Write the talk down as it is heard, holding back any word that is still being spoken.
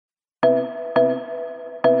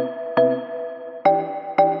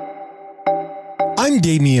I'm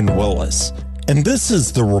Damian Willis, and this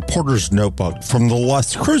is the Reporter's Notebook from the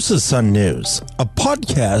Las Cruces Sun News, a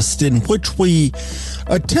podcast in which we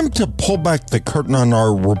attempt to pull back the curtain on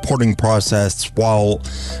our reporting process while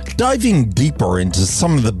diving deeper into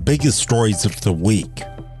some of the biggest stories of the week.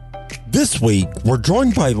 This week, we're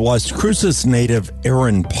joined by Las Cruces native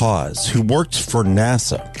Aaron Paz, who works for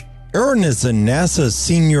NASA. Aaron is a NASA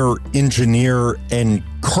senior engineer and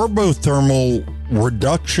Carbothermal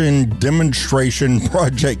Reduction Demonstration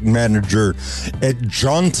project manager at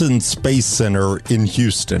Johnson Space Center in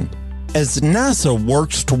Houston. As NASA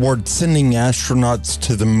works toward sending astronauts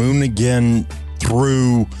to the moon again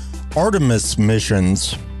through Artemis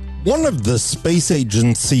missions, one of the space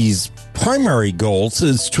agency's primary goals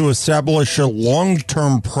is to establish a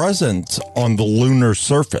long-term presence on the lunar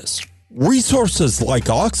surface. Resources like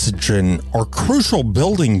oxygen are crucial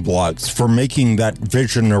building blocks for making that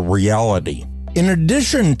vision a reality. In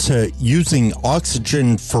addition to using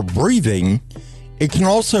oxygen for breathing, it can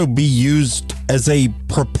also be used as a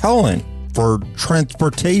propellant for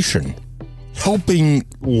transportation, helping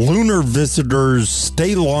lunar visitors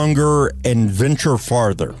stay longer and venture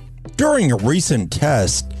farther. During a recent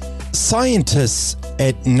test, scientists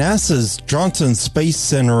at NASA's Johnson Space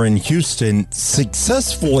Center in Houston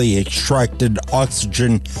successfully extracted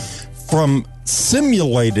oxygen from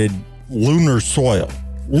simulated lunar soil.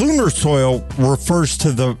 Lunar soil refers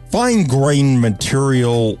to the fine-grained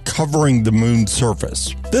material covering the moon's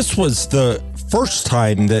surface. This was the first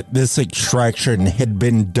time that this extraction had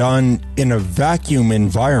been done in a vacuum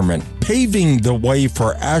environment, paving the way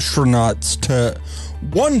for astronauts to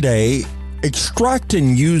one day extract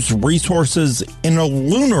and use resources in a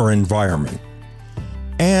lunar environment.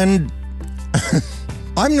 And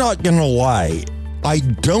I'm not going to lie, I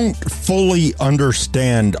don't fully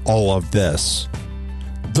understand all of this.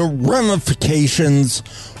 The ramifications,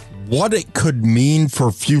 what it could mean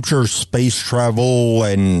for future space travel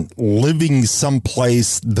and living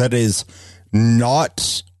someplace that is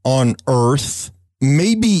not on Earth,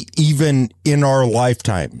 maybe even in our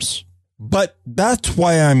lifetimes. But that's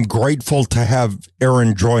why I'm grateful to have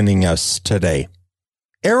Aaron joining us today.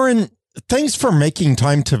 Aaron, thanks for making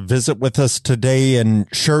time to visit with us today and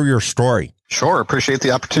share your story. Sure, appreciate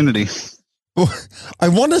the opportunity. I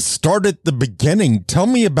want to start at the beginning. Tell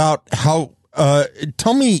me about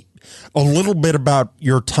tell me a little bit about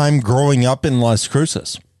your time growing up in Las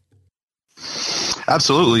Cruces.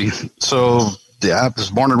 Absolutely. So, I was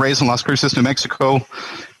born and raised in Las Cruces, New Mexico.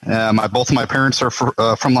 Both of my parents are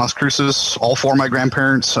from Las Cruces, all four of my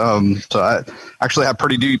grandparents. So I actually have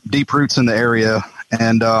pretty deep roots in the area.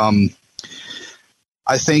 And I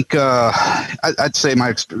think I'd say my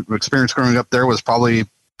experience growing up there was probably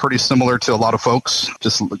pretty similar to a lot of folks,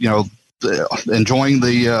 just, enjoying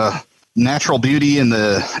the natural beauty and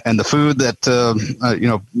the food that,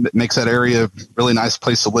 makes that area a really nice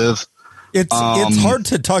place to live. It's hard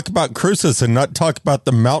to talk about Cruces and not talk about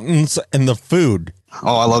the mountains and the food.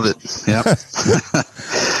 Oh, I love it. Yeah.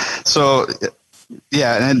 So,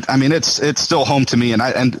 yeah. And I mean, it's still home to me.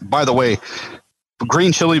 And by the way,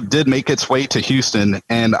 green chili did make its way to Houston,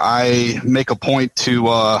 and I make a point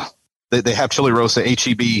to, they have chili roast at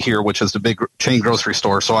HEB here, which is the big chain grocery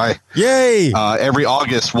store. So every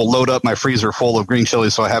August will load up my freezer full of green chili.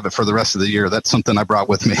 So I have it for the rest of the year. That's something I brought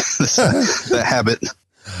with me, that habit.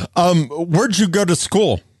 Where'd you go to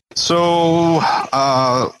school? So,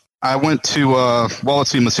 I went to,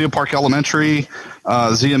 Mesilla Park Elementary,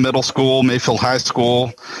 Zia Middle School, Mayfield High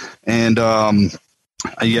School. And,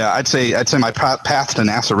 I'd say my path to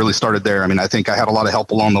NASA really started there. I mean, I think I had a lot of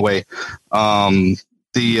help along the way.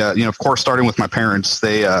 Of course, starting with my parents,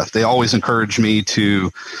 they always encouraged me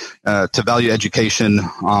to value education.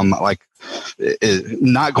 Not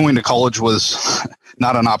going to college was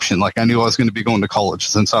not an option. Like, I knew I was going to be going to college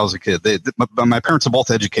since I was a kid. My parents are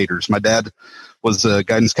both educators. My dad was a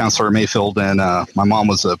guidance counselor at Mayfield, and my mom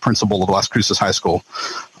was a principal of Las Cruces High School.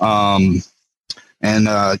 So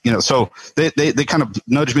they kind of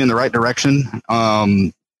nudged me in the right direction.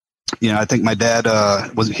 I think my dad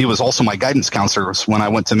was also my guidance counselor when I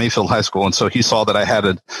went to Mayfield High School, and so he saw that I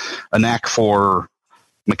had a knack for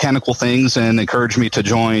mechanical things and encouraged me to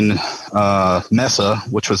join MESA,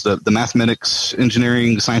 which was the Mathematics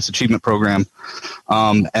Engineering Science Achievement Program,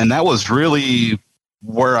 and that was really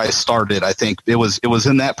where I started. I think it was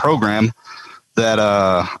in that program that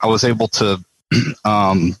I was able to.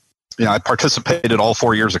 I participated all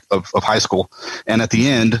 4 years of high school. And at the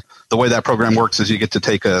end, the way that program works is you get to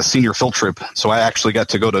take a senior field trip. So I actually got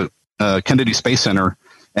to go to Kennedy Space Center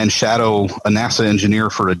and shadow a NASA engineer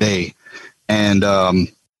for a day. And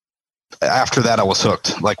after that, I was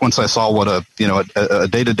hooked. Like once I saw what a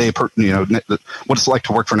day-to-day, what it's like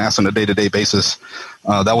to work for NASA on a day-to-day basis,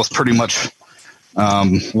 that was pretty much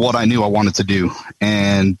what I knew I wanted to do,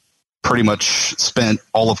 and pretty much spent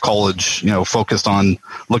all of college, focused on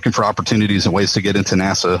looking for opportunities and ways to get into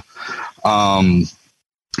NASA.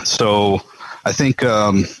 So I think,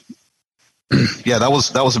 yeah, that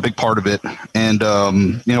was a big part of it. And,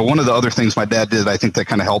 one of the other things my dad did, I think that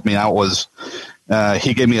kind of helped me out was,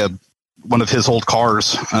 he gave me one of his old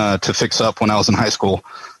cars, to fix up when I was in high school.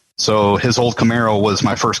 So his old Camaro was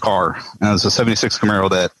my first car. And it was a 76 Camaro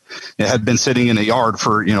that it had been sitting in a yard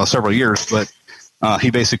for, several years, but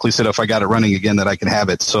he basically said if I got it running again that I could have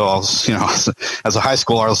it. So I was, as a high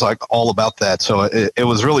schooler, I was like all about that. So it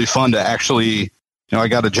was really fun to actually, I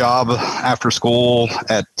got a job after school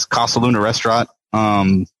at Casa Lunar restaurant,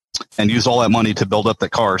 and used all that money to build up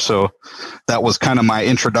that car. So that was kind of my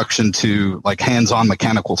introduction to like hands-on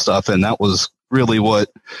mechanical stuff. And that was really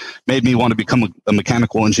what made me want to become a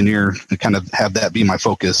mechanical engineer and kind of have that be my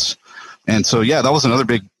focus. And so, yeah, that was another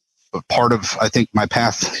big part of, I think, my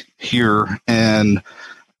path here. And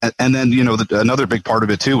then, another big part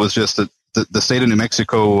of it too was just that the state of New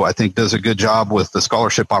Mexico, I think, does a good job with the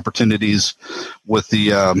scholarship opportunities with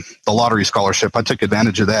the lottery scholarship. I took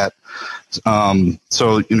advantage of that.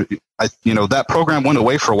 So, that program went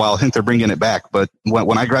away for a while. I think they're bringing it back. But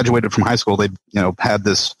when I graduated from high school, they, had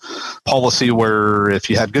this policy where if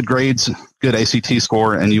you had good grades, good ACT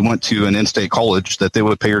score, and you went to an in-state college, that they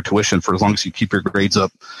would pay your tuition for as long as you keep your grades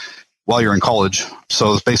up while you're in college.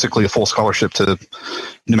 So it's basically a full scholarship to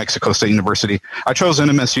New Mexico State University. I chose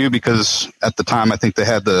NMSU because at the time I think they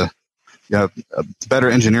had the better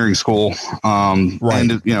engineering school. Right.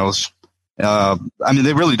 And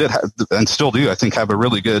they really did have, and still do, I think, have a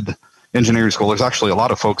really good engineering school. There's actually a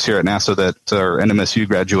lot of folks here at NASA that are NMSU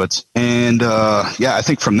graduates. And I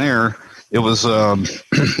think from there, it was,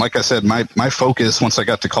 like I said, my focus once I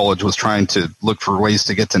got to college was trying to look for ways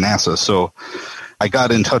to get to NASA. So I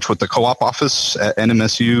got in touch with the co-op office at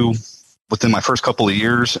NMSU within my first couple of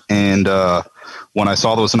years. And when I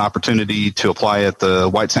saw there was an opportunity to apply at the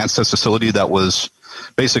White Sands Test Facility, that was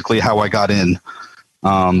basically how I got in.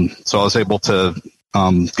 So I was able to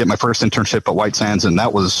get my first internship at White Sands, and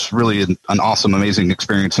that was really an awesome, amazing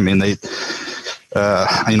experience. I mean,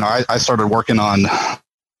 I started working on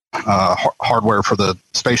hardware for the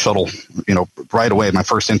space shuttle, right away, my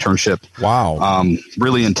first internship. Wow.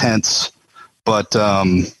 Really intense, but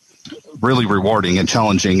really rewarding and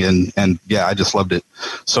challenging. And yeah, I just loved it.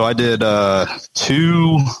 So I did 2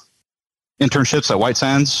 internships at White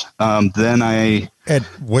Sands. Then at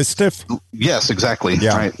Wistiff? Yes, exactly.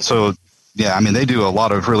 Yeah. Right. So yeah, I mean, they do a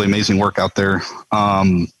lot of really amazing work out there.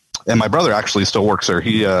 And my brother actually still works there.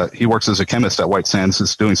 He works as a chemist at White Sands.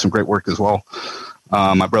 Is doing some great work as well.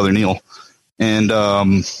 My brother Neil. And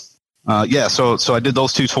so I did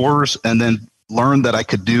those 2 tours, and then learned that I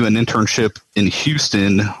could do an internship in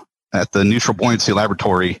Houston at the Neutral Buoyancy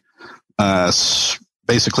Laboratory,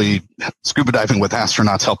 basically scuba diving with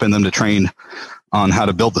astronauts, helping them to train on how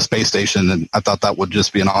to build the space station. And I thought that would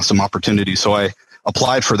just be an awesome opportunity. So I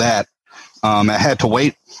applied for that. I had to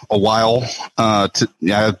wait a while. I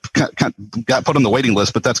got put on the waiting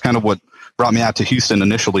list, but that's kind of what brought me out to Houston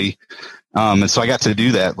initially. And so I got to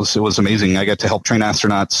do that. It was amazing. I got to help train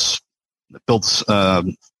astronauts build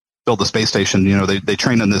the space station. They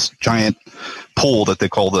train in this giant pool that they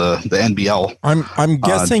call the NBL. I'm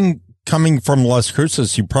guessing coming from Las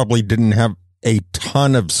Cruces, you probably didn't have a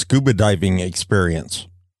ton of scuba diving experience.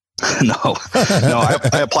 No,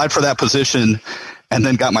 I applied for that position and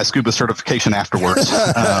then got my scuba certification afterwards.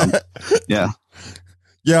 Yeah.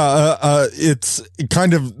 Yeah. It's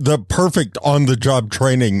kind of the perfect on the job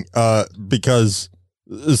training, because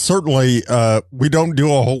certainly, we don't do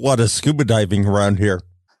a whole lot of scuba diving around here.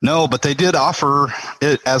 No, but they did offer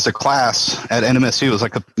it as a class at NMSU. It was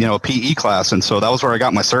like a PE class. And so that was where I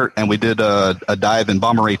got my cert. And we did a dive in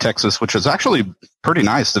Bomberay, Texas, which was actually pretty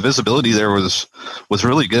nice. The visibility there was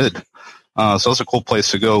really good. So it was a cool place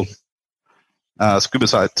to go. Scuba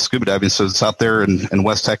diving. So it's out there in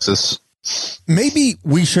West Texas. Maybe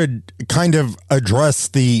we should kind of address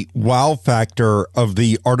the wow factor of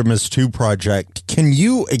the Artemis 2 project. Can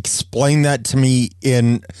you explain that to me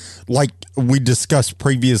in, like we discussed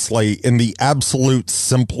previously, in the absolute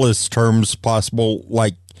simplest terms possible?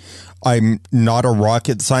 Like, I'm not a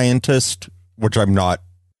rocket scientist, which I'm not.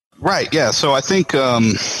 Right. Yeah. So I think,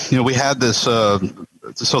 we had this, so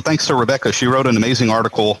thanks to Rebecca, she wrote an amazing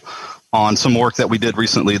article on some work that we did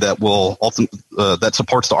recently that will that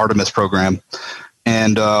supports the Artemis program.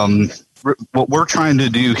 And what we're trying to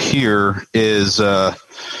do here is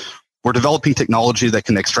we're developing technology that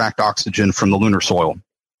can extract oxygen from the lunar soil.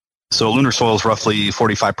 So lunar soil is roughly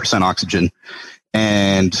 45% oxygen,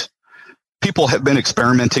 and people have been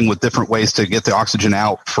experimenting with different ways to get the oxygen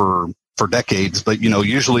out for decades, but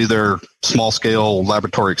usually they're small scale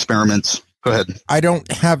laboratory experiments. Go ahead. I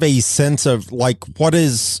don't have a sense of what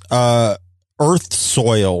is Earth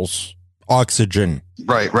soil's oxygen.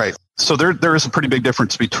 Right. So there is a pretty big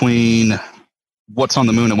difference between what's on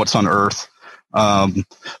the moon and what's on Earth.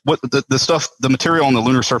 What the material on the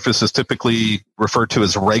lunar surface is typically referred to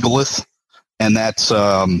as regolith, and that's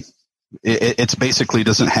it's basically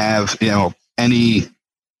doesn't have any.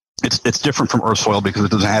 It's different from Earth soil because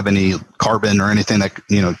it doesn't have any carbon or anything that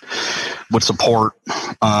would support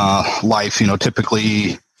life.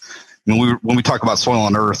 Typically when we talk about soil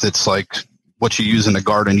on Earth, it's like what you use in a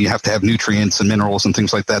garden. You have to have nutrients and minerals and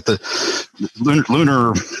things like that. The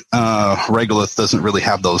lunar regolith doesn't really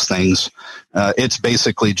have those things. It's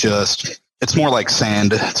basically it's more like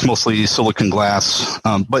sand. It's mostly silicon glass.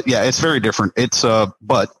 But yeah, it's very different.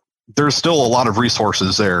 But there's still a lot of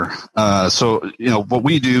resources there. So what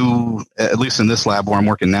we do, at least in this lab where I'm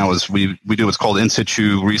working now, is we do what's called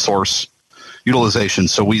in-situ resource utilization.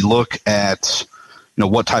 So we look at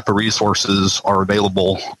what type of resources are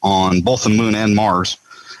available on both the moon and Mars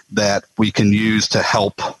that we can use to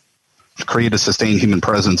help create a sustained human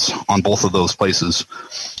presence on both of those places.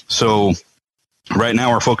 So right now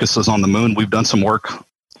our focus is on the moon. We've done some work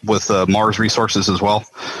with Mars resources as well.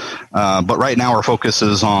 But right now our focus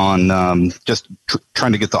is on just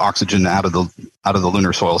trying to get the oxygen out of the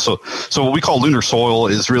lunar soil. So what we call lunar soil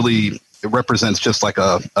is really, it represents just like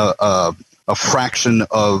a fraction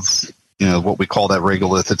of what we call that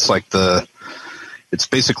regolith. It's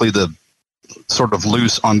basically the sort of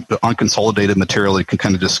loose unconsolidated material you can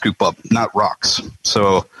kind of just scoop up, not rocks.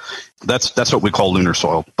 So that's what we call lunar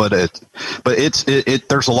soil. But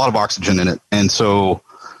there's a lot of oxygen in it, and so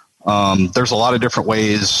there's a lot of different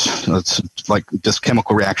ways. It's like just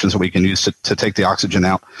chemical reactions that we can use to take the oxygen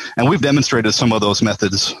out, and we've demonstrated some of those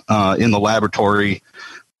methods in the laboratory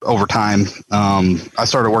over time. I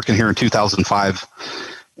started working here in 2005.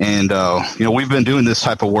 And, we've been doing this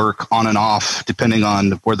type of work on and off, depending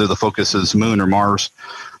on whether the focus is moon or Mars.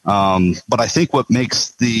 But I think what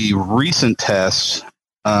makes the recent tests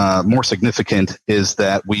more significant is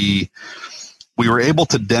that we were able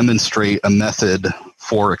to demonstrate a method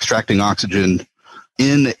for extracting oxygen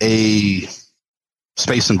in a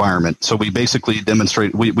space environment. So we basically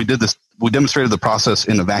demonstrated the process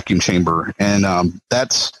in a vacuum chamber, and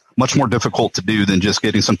that's much more difficult to do than just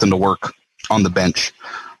getting something to work on the bench.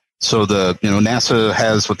 So NASA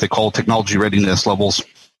has what they call technology readiness levels.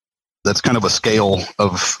 That's kind of a scale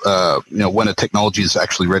of when a technology is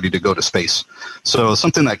actually ready to go to space. So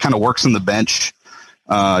something that kind of works in the bench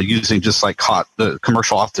using just like the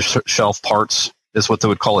commercial off-the-shelf parts is what they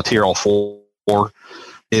would call a TRL4.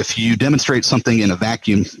 If you demonstrate something in a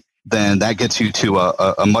vacuum, then that gets you to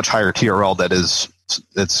a much higher TRL. That is,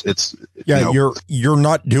 you're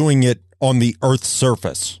not doing it on the Earth's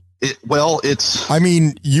surface. I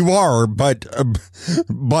mean, you are, but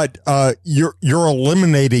you're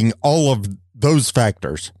eliminating all of those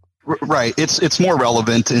factors. Right. It's more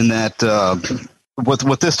relevant in that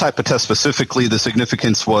with this type of test specifically, the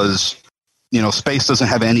significance was, space doesn't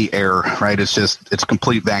have any air, right? It's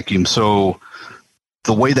complete vacuum. So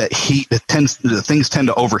the way that things tend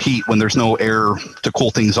to overheat when there's no air to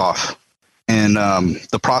cool things off. And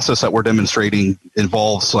the process that we're demonstrating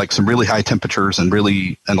involves like some really high temperatures and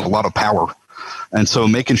a lot of power. And so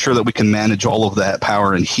making sure that we can manage all of that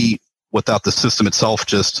power and heat without the system itself,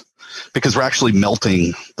 just because we're actually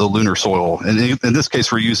melting the lunar soil. And in this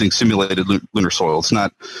case, we're using simulated lunar soil.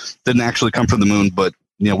 Didn't actually come from the moon, but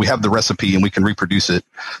we have the recipe and we can reproduce it.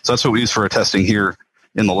 So that's what we use for our testing here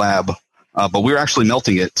in the lab. But we're actually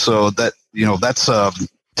melting it. So that, that's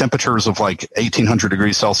temperatures of like 1800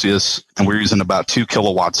 degrees Celsius, and we're using about 2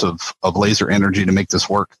 kilowatts of laser energy to make this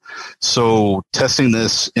work. So testing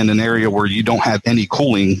this in an area where you don't have any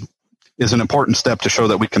cooling is an important step to show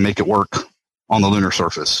that we can make it work on the lunar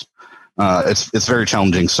surface. It's very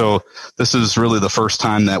challenging. So this is really the first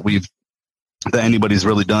time that anybody's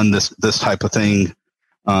really done this type of thing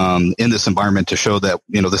in this environment to show that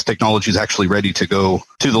this technology is actually ready to go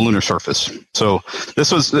to the lunar surface. So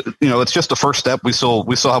this was it's just the first step. We still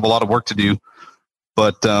have a lot of work to do,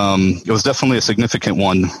 but it was definitely a significant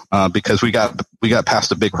one because we got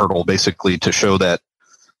past a big hurdle basically to show that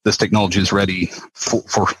this technology is ready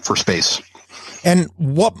for space. And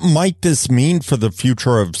what might this mean for the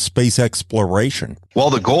future of space exploration? Well,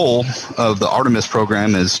 the goal of the Artemis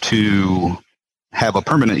program is to have a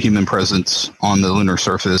permanent human presence on the lunar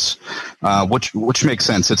surface, which makes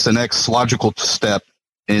sense. It's the next logical step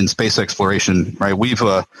in space exploration, right? We've,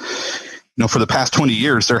 for the past 20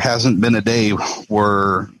 years, there hasn't been a day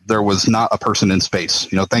where there was not a person in space.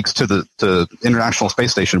 Thanks to the International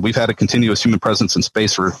Space Station, we've had a continuous human presence in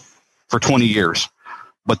space for 20 years.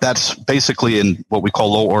 But that's basically in what we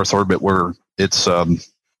call low Earth orbit, where it's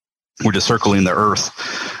we're just circling the Earth.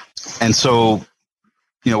 And so,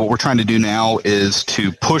 what we're trying to do now is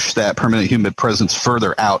to push that permanent human presence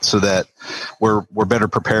further out so that we're better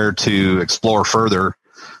prepared to explore further.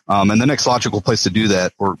 And the next logical place to do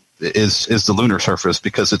that is the lunar surface,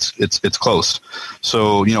 because it's close.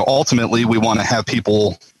 So, ultimately we want to have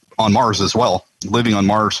people on Mars as well, living on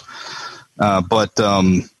Mars. But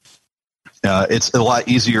it's a lot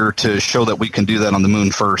easier to show that we can do that on the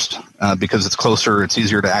moon first, because it's closer, it's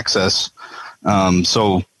easier to access.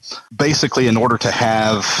 So basically, in order to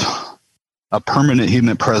have a permanent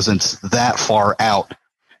human presence that far out,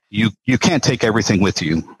 you can't take everything with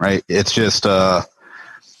you, right? It's just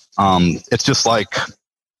like,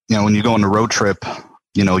 when you go on a road trip,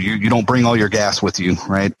 you don't bring all your gas with you,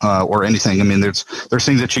 right? Or anything. I mean, there's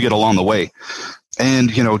things that you get along the way.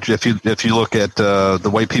 And, if you look at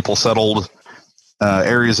the way people settled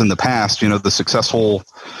areas in the past, the successful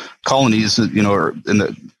colonies,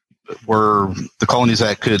 were the colonies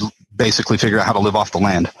that could basically figure out how to live off the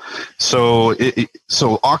land. So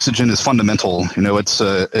oxygen is fundamental.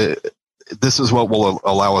 This is what will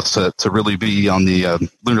allow us to really be on the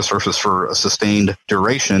lunar surface for a sustained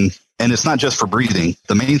duration. And it's not just for breathing.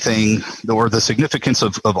 The main thing, or the significance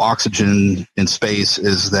of oxygen in space,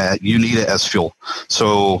 is that you need it as fuel.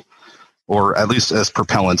 So, or at least as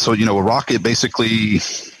propellant. So, a rocket basically,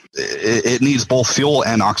 it needs both fuel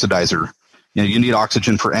and oxidizer. You need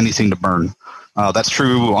oxygen for anything to burn. That's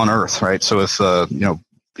true on Earth, right? So if,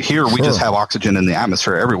 here we just have oxygen in the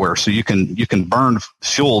atmosphere everywhere. So you can burn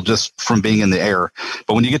fuel just from being in the air.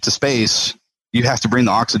 But when you get to space, you have to bring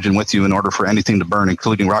the oxygen with you in order for anything to burn,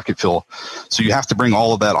 including rocket fuel. So you have to bring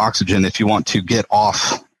all of that oxygen if you want to get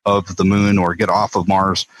off of the moon or get off of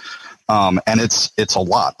Mars. And it's a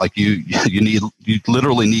lot. Like you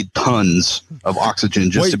literally need tons of oxygen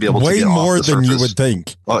just to be able to get off the surface. Way more than you would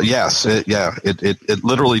think. Well, yes. It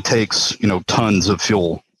literally takes, tons of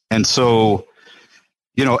fuel. And so,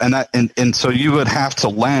 and so you would have to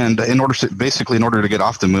land in order to get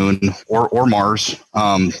off the moon or Mars.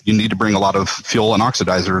 You need to bring a lot of fuel and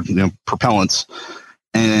oxidizer, propellants,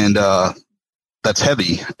 and that's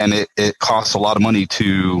heavy, and it costs a lot of money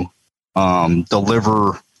to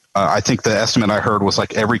deliver. I think the estimate I heard was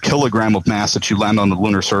like every kilogram of mass that you land on the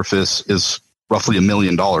lunar surface is roughly $1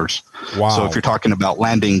 million. Wow. So if you're talking about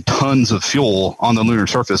landing tons of fuel on the lunar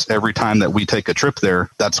surface every time that we take a trip there,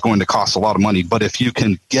 that's going to cost a lot of money. But if you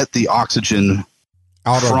can get the oxygen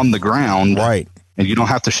from the ground, right, and you don't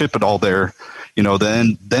have to ship it all there,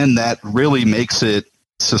 then that really makes it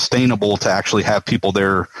sustainable to actually have people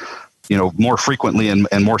there, more frequently and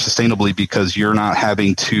more sustainably, because you're not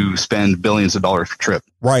having to spend billions of dollars per trip.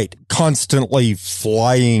 Right. Constantly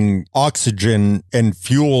flying oxygen and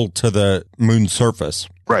fuel to the moon's surface.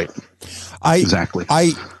 Right. Exactly.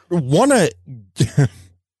 I want to,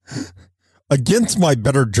 against my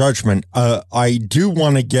better judgment, I do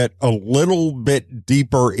want to get a little bit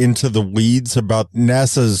deeper into the weeds about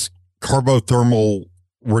NASA's Carbothermal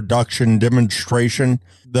Reduction Demonstration.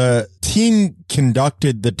 The team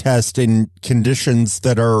conducted the test in conditions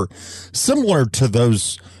that are similar to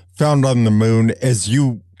those found on the moon, as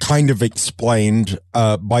you kind of explained,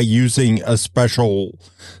 by using a special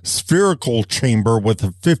spherical chamber with a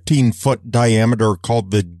 15-foot diameter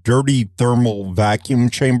called the dirty thermal vacuum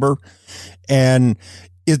chamber. And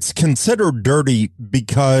it's considered dirty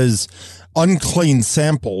because unclean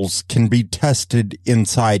samples can be tested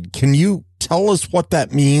inside. Can you tell us what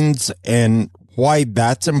that means and why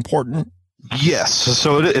that's important? Yes.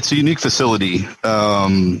 So it's a unique facility.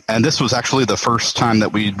 And this was actually the first time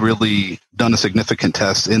that we'd really done a significant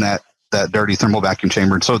test in that dirty thermal vacuum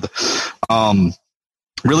chamber. And so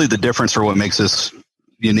really the difference, or what makes this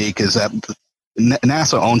unique, is that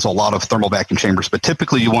NASA owns a lot of thermal vacuum chambers, but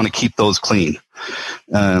typically you want to keep those clean.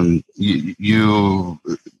 You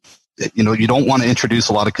don't want to introduce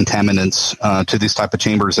a lot of contaminants to these type of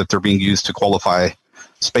chambers if they're being used to qualify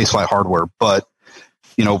spaceflight hardware. But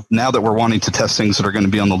now that we're wanting to test things that are going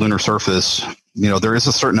to be on the lunar surface, there is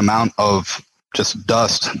a certain amount of just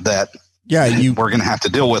dust that we're going to have to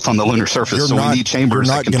deal with on the lunar surface. So we need chambers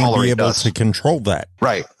that can tolerate dust. To control that.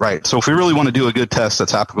 Right. So if we really want to do a good test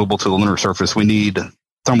that's applicable to the lunar surface, we need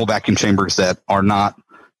thermal vacuum chambers that are not,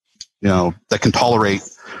 that can tolerate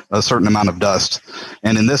a certain amount of dust.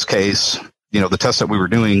 And in this case, the test that we were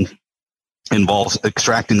doing involves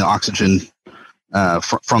extracting the oxygen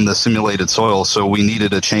from the simulated soil. So we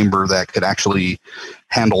needed a chamber that could actually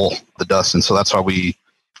handle the dust. And so that's why we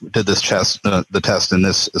did this the test in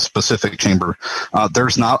this specific chamber.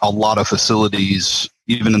 There's not a lot of facilities,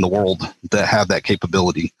 even in the world, that have that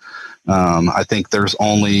capability. I think there's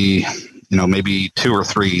only, maybe 2 or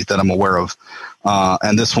 3 that I'm aware of.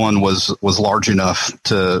 And this one was large enough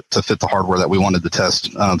to fit the hardware that we wanted to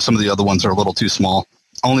test. Some of the other ones are a little too small.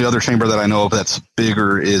 Only other chamber that I know of that's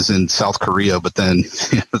bigger is in South Korea, but then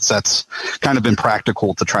that's kind of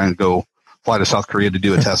impractical to try and go fly to South Korea to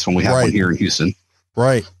do a test when we have one here in Houston.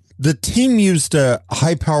 Right. The team used a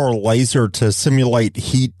high-power laser to simulate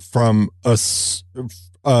heat from a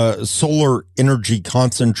solar energy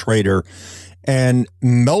concentrator and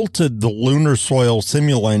melted the lunar soil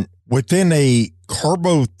simulant within a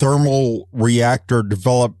carbothermal reactor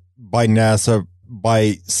developed by NASA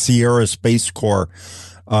by Sierra Space Corps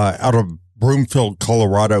out of Broomfield,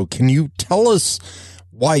 Colorado. Can you tell us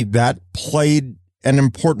why that played an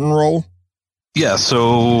important role? Yeah,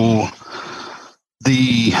 so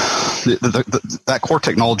that core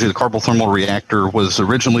technology, the carbothermal reactor, was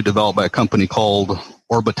originally developed by a company called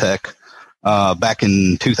Orbitech back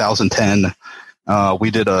in 2010.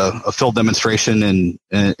 We did a field demonstration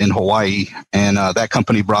in Hawaii, and that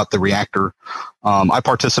company brought the reactor. I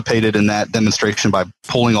participated in that demonstration by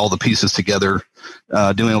pulling all the pieces together,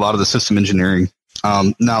 doing a lot of the system engineering.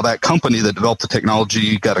 Now, that company that developed the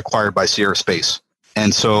technology got acquired by Sierra Space.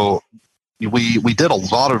 And so we did a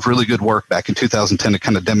lot of really good work back in 2010 to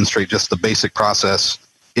kind of demonstrate just the basic process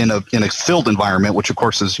in a field environment, which of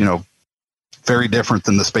course is, very different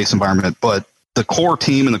than the space environment. But the core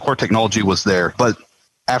team and the core technology was there. But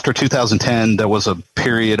after 2010, there was a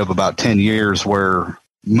period of about 10 years where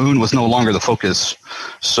moon was no longer the focus.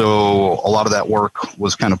 So a lot of that work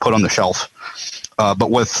was kind of put on the shelf.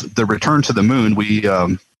 But with the return to the moon, we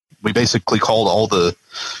basically called all the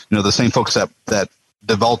same folks that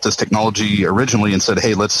developed this technology originally and said,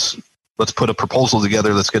 hey, let's put a proposal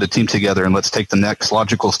together. Let's get a team together and let's take the next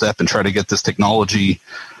logical step and try to get this technology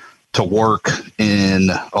to work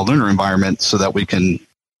in a lunar environment so that we can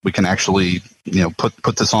actually,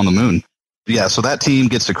 put this on the moon. Yeah. So that team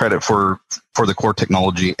gets the credit for the core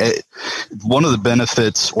technology. One of the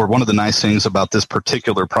benefits or one of the nice things about this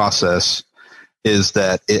particular process is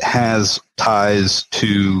that it has ties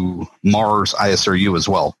to Mars ISRU as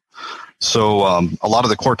well. So a lot of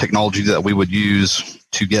the core technology that we would use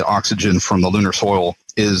to get oxygen from the lunar soil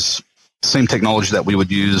is the same technology that we would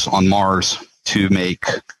use on Mars to make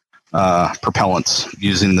propellants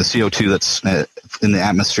using the CO2 that's in the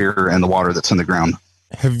atmosphere and the water that's in the ground.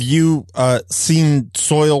 Have you seen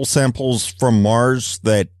soil samples from Mars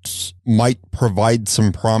that might provide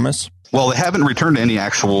some promise? Well, they haven't returned any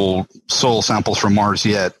actual soil samples from Mars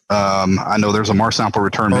yet. I know there's a Mars sample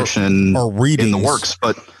return mission in the works,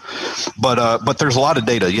 but there's a lot of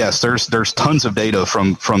data. Yes, there's tons of data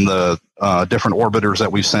from the different orbiters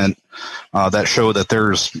that we've sent that show that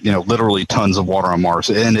there's literally tons of water on Mars,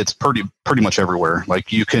 and it's pretty much everywhere.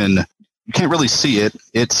 Like you can't really see it.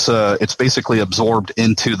 It's basically absorbed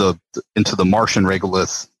into the Martian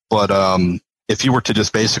regolith, but if you were to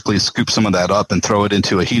just basically scoop some of that up and throw it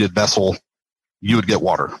into a heated vessel, you would get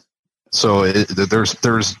water. So there's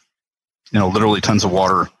literally tons of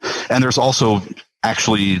water, and there's also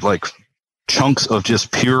actually like chunks of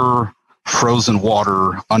just pure frozen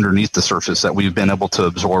water underneath the surface that we've been able to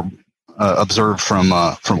observe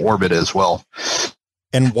from orbit as well.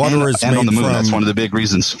 And water is made on the moon. From, that's one of the big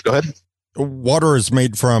reasons. Go ahead. Water is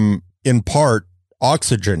made from, in part,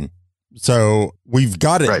 oxygen. So we've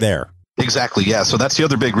got it there. Exactly. Yeah. So that's the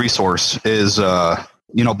other big resource is,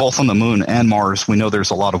 both on the moon and Mars, we know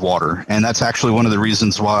there's a lot of water. And that's actually one of the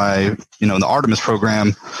reasons why, in the Artemis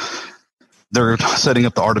program, they're setting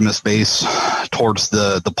up the Artemis base towards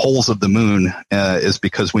the poles of the moon is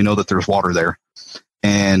because we know that there's water there.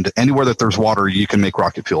 And anywhere that there's water, you can make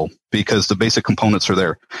rocket fuel because the basic components are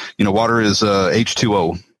there. Water is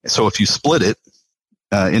H2O. So if you split it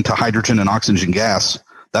into hydrogen and oxygen gas,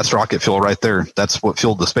 that's rocket fuel right there. That's what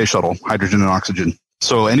fueled the space shuttle, hydrogen and oxygen.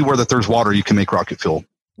 So anywhere that there's water, you can make rocket fuel.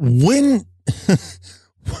 When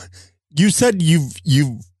you said you've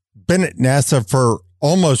been at NASA for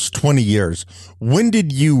almost 20 years, when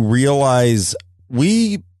did you realize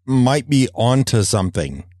we might be onto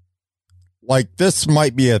something? Like this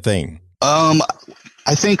might be a thing.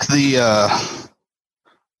 I think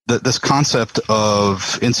this concept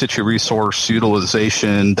of in-situ resource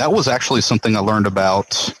utilization, that was actually something I learned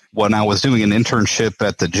about when I was doing an internship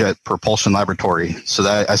at the Jet Propulsion Laboratory. So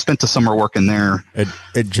that I spent the summer working there. At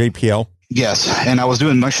JPL? Yes, and I was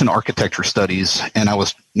doing mission architecture studies, and I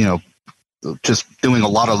was, just doing a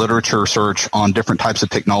lot of literature search on different types of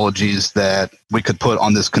technologies that we could put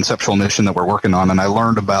on this conceptual mission that we're working on. And I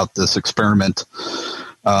learned about this experiment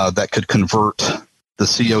that could convert the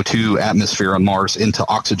CO2 atmosphere on Mars into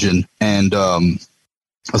oxygen. And it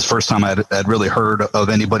was the first time I'd really heard of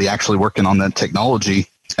anybody actually working on that technology.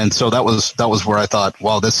 And so that was where I thought,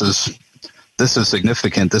 wow, this is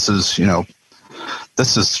significant. This is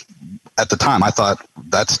at the time I thought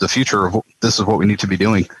that's the future of this is what we need to be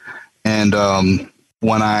doing. And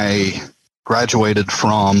when I graduated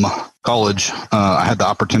from college, I had the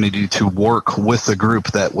opportunity to work with the group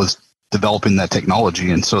that was developing that technology.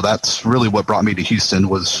 And so that's really what brought me to Houston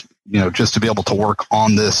was, just to be able to work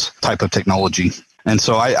on this type of technology. And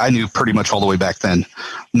so I knew pretty much all the way back then.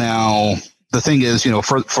 Now, the thing is,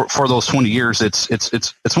 for those 20 years, it's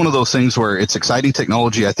one of those things where it's exciting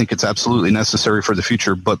technology. I think it's absolutely necessary for the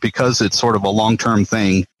future, but because it's sort of a long-term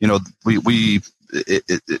thing,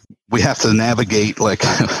 we have to navigate, like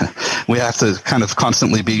we have to kind of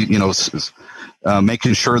constantly be,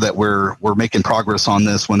 making sure that we're making progress on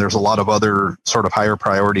this when there's a lot of other sort of higher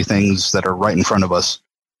priority things that are right in front of us.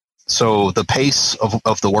 So the pace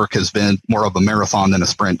of the work has been more of a marathon than a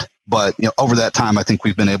sprint. But over that time, I think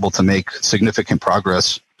we've been able to make significant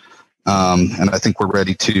progress, and I think we're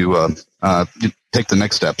ready to take the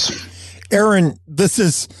next steps. Aaron, this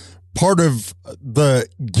is part of the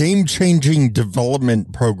game-changing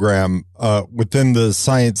development program within the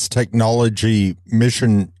Science Technology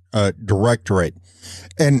Mission Directorate.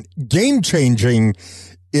 And game-changing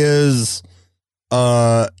is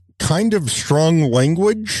kind of strong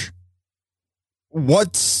language.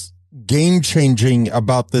 What's game-changing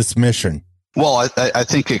about this mission? Well, I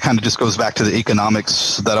think it kind of just goes back to the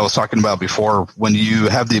economics that I was talking about before. When you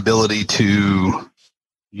have the ability to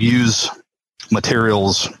use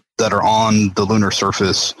materials that are on the lunar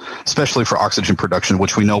surface, especially for oxygen production,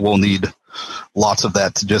 which we know we'll need lots of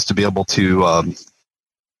that just to be able to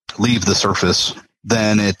leave the surface,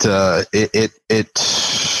 then it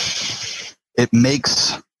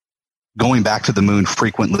makes going back to the moon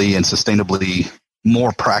frequently and sustainably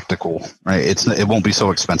more practical, right? It won't be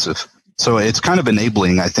so expensive. So it's kind of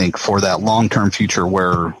enabling, I think, for that long-term future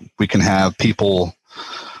where we can have people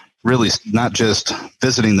really not just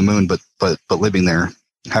visiting the moon, but living there,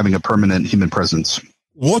 having a permanent human presence.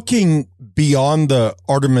 Looking beyond the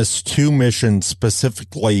Artemis 2 mission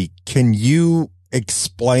specifically, can you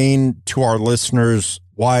explain to our listeners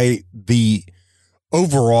why the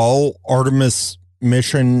overall Artemis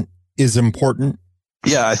mission is important?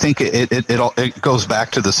 Yeah, I think it goes back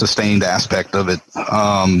to the sustained aspect of it.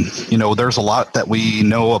 There's a lot that we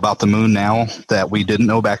know about the moon now that we didn't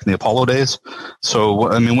know back in the Apollo days. So,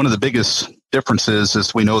 I mean, one of the biggest differences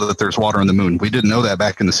is we know that there's water on the moon. We didn't know that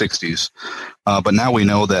back in the 60s. But now we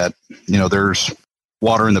know that, there's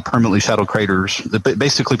water in the permanently shadowed craters,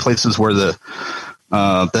 basically places where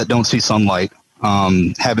that don't see sunlight,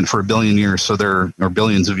 haven't for a billion years. So or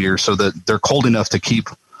billions of years, so that they're cold enough to keep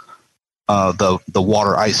the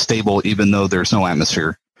water ice stable, even though there's no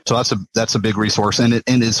atmosphere. So that's a big resource, and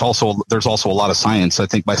there's also a lot of science. I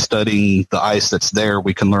think by studying the ice that's there,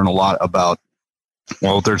 we can learn a lot about.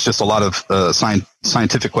 Well, there's just a lot of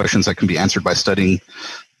scientific questions that can be answered by studying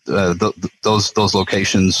those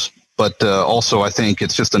locations. But also, I think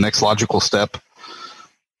it's just the next logical step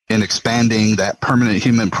in expanding that permanent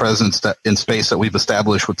human presence that in space that we've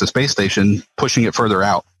established with the space station, pushing it further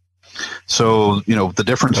out. So, the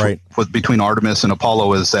difference between Artemis and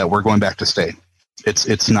Apollo is that we're going back to stay.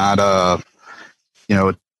 It's not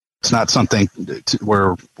it's not something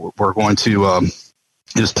where we're going to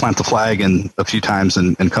just plant the flag and a few times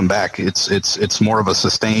and come back. It's more of a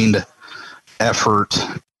sustained effort,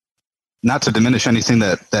 not to diminish anything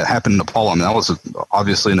that happened in Apollo. I mean, that was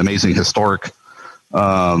obviously an amazing historic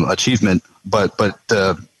achievement, but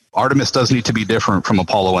Artemis does need to be different from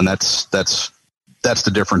Apollo, and that's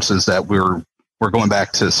the difference, is that we're going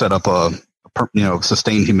back to set up a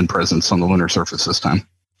sustained human presence on the lunar surface this time.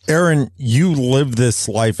 Aaron, you live this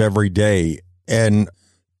life every day, and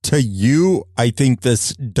to you, I think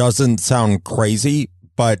this doesn't sound crazy,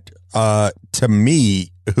 but to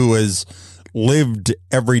me, who has lived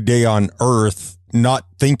every day on Earth, not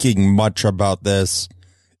thinking much about this,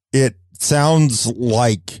 it sounds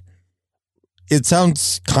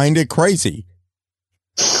kind of crazy.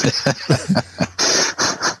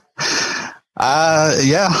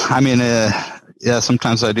 Yeah. I mean,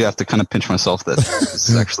 sometimes I do have to kind of pinch myself that this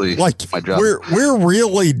is actually my job. We're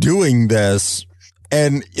really doing this,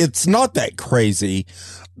 and it's not that crazy.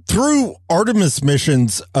 Through Artemis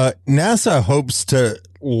missions, NASA hopes to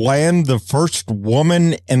land the first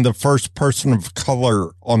woman and the first person of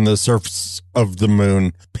color on the surface of the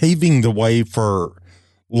moon, paving the way for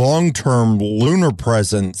long-term lunar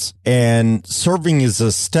presence and serving as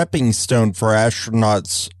a stepping stone for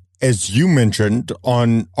astronauts, as you mentioned,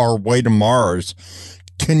 on our way to Mars.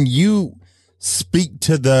 Can you speak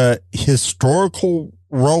to the historical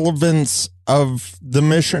relevance of the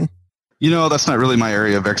mission? You know, that's not really my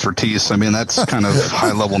area of expertise. I mean, that's kind of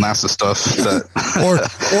high level NASA stuff that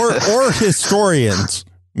or historians,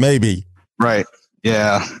 maybe. Right.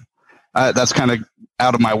 Yeah. That's kind of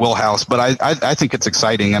out of my wheelhouse, but I think it's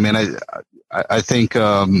exciting. I mean, I think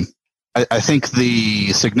the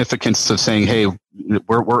significance of saying, hey,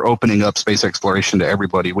 we're opening up space exploration to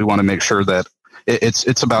everybody. We want to make sure that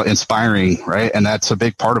it's about inspiring, right? And that's a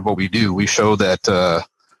big part of what we do. We show that the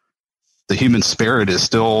human spirit is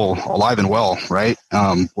still alive and well, right?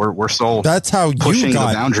 We're still pushing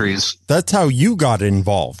the boundaries. That's how you got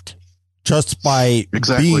involved, just by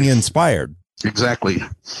being inspired. Exactly.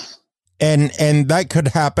 And that could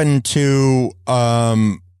happen to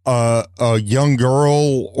a young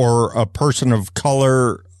girl or a person of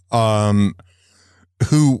color who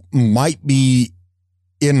might be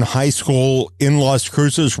in high school in Las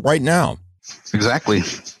Cruces right now. Exactly.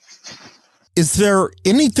 Is there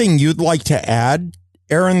anything you'd like to add,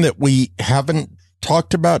 Aaron, that we haven't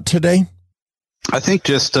talked about today? I think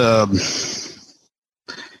just, I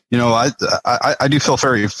do feel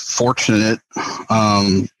very fortunate,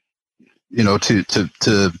 to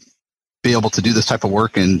be able to do this type of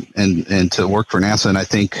work and to work for NASA. And I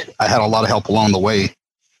think I had a lot of help along the way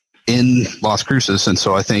in Las Cruces. And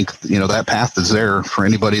so I think, that path is there for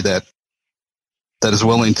anybody that is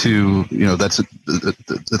willing to, that's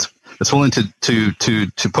willing to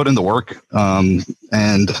put in the work,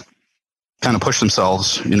 and kind of push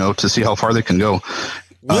themselves, to see how far they can go.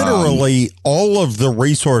 Literally, all of the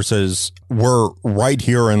resources were right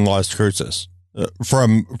here in Las Cruces,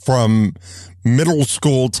 from middle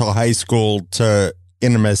school to high school to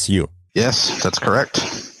NMSU. Yes, that's correct.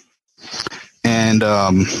 And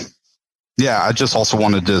I just also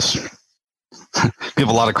wanted to give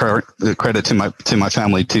a lot of credit to my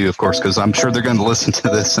family too, of course, because I'm sure they're going to listen to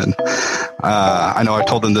this. And I know I've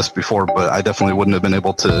told them this before, but I definitely wouldn't have been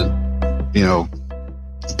able to,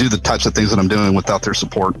 do the types of things that I'm doing without their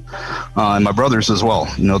support. And my brothers as well.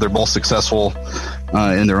 They're both successful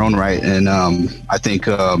in their own right, and I think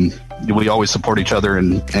we always support each other,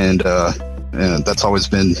 and that's always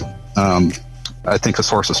been, I think, a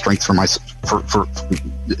source of strength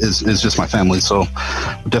is just my family. So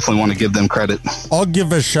I definitely want to give them credit. I'll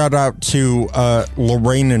give a shout out to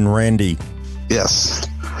Lorraine and Randy. Yes,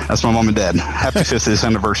 that's my mom and dad. Happy 50th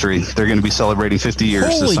anniversary. They're going to be celebrating 50 years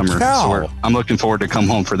Holy this summer. Cow. So I'm looking forward to come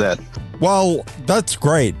home for that. Well, that's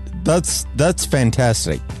great. That's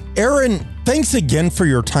fantastic. Aaron, thanks again for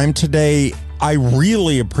your time today. I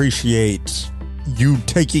really appreciate you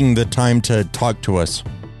taking the time to talk to us.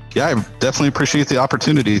 Yeah, I definitely appreciate the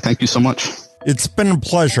opportunity. Thank you so much. It's been a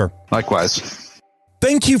pleasure. Likewise.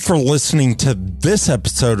 Thank you for listening to this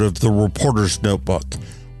episode of The Reporter's Notebook.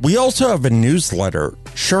 We also have a newsletter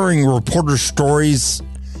sharing reporter stories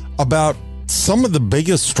about some of the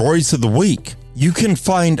biggest stories of the week. You can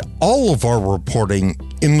find all of our reporting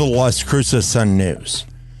in the Las Cruces Sun News.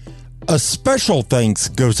 A special thanks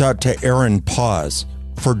goes out to Aaron Paz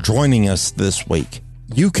for joining us this week.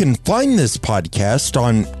 You can find this podcast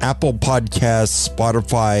on Apple Podcasts,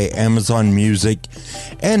 Spotify, Amazon Music,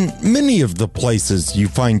 and many of the places you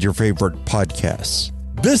find your favorite podcasts.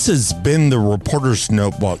 This has been the Reporter's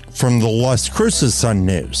Notebook from the Las Cruces Sun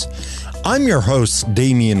News. I'm your host,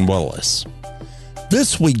 Damian Willis.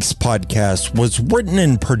 This week's podcast was written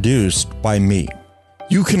and produced by me.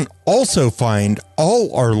 You can also find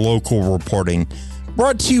all our local reporting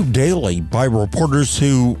brought to you daily by reporters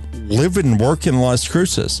who live and work in Las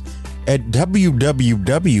Cruces at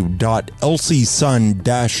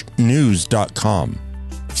www.lcsun-news.com.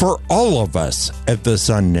 For all of us at the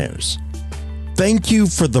Sun News, thank you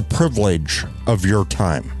for the privilege of your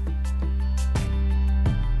time.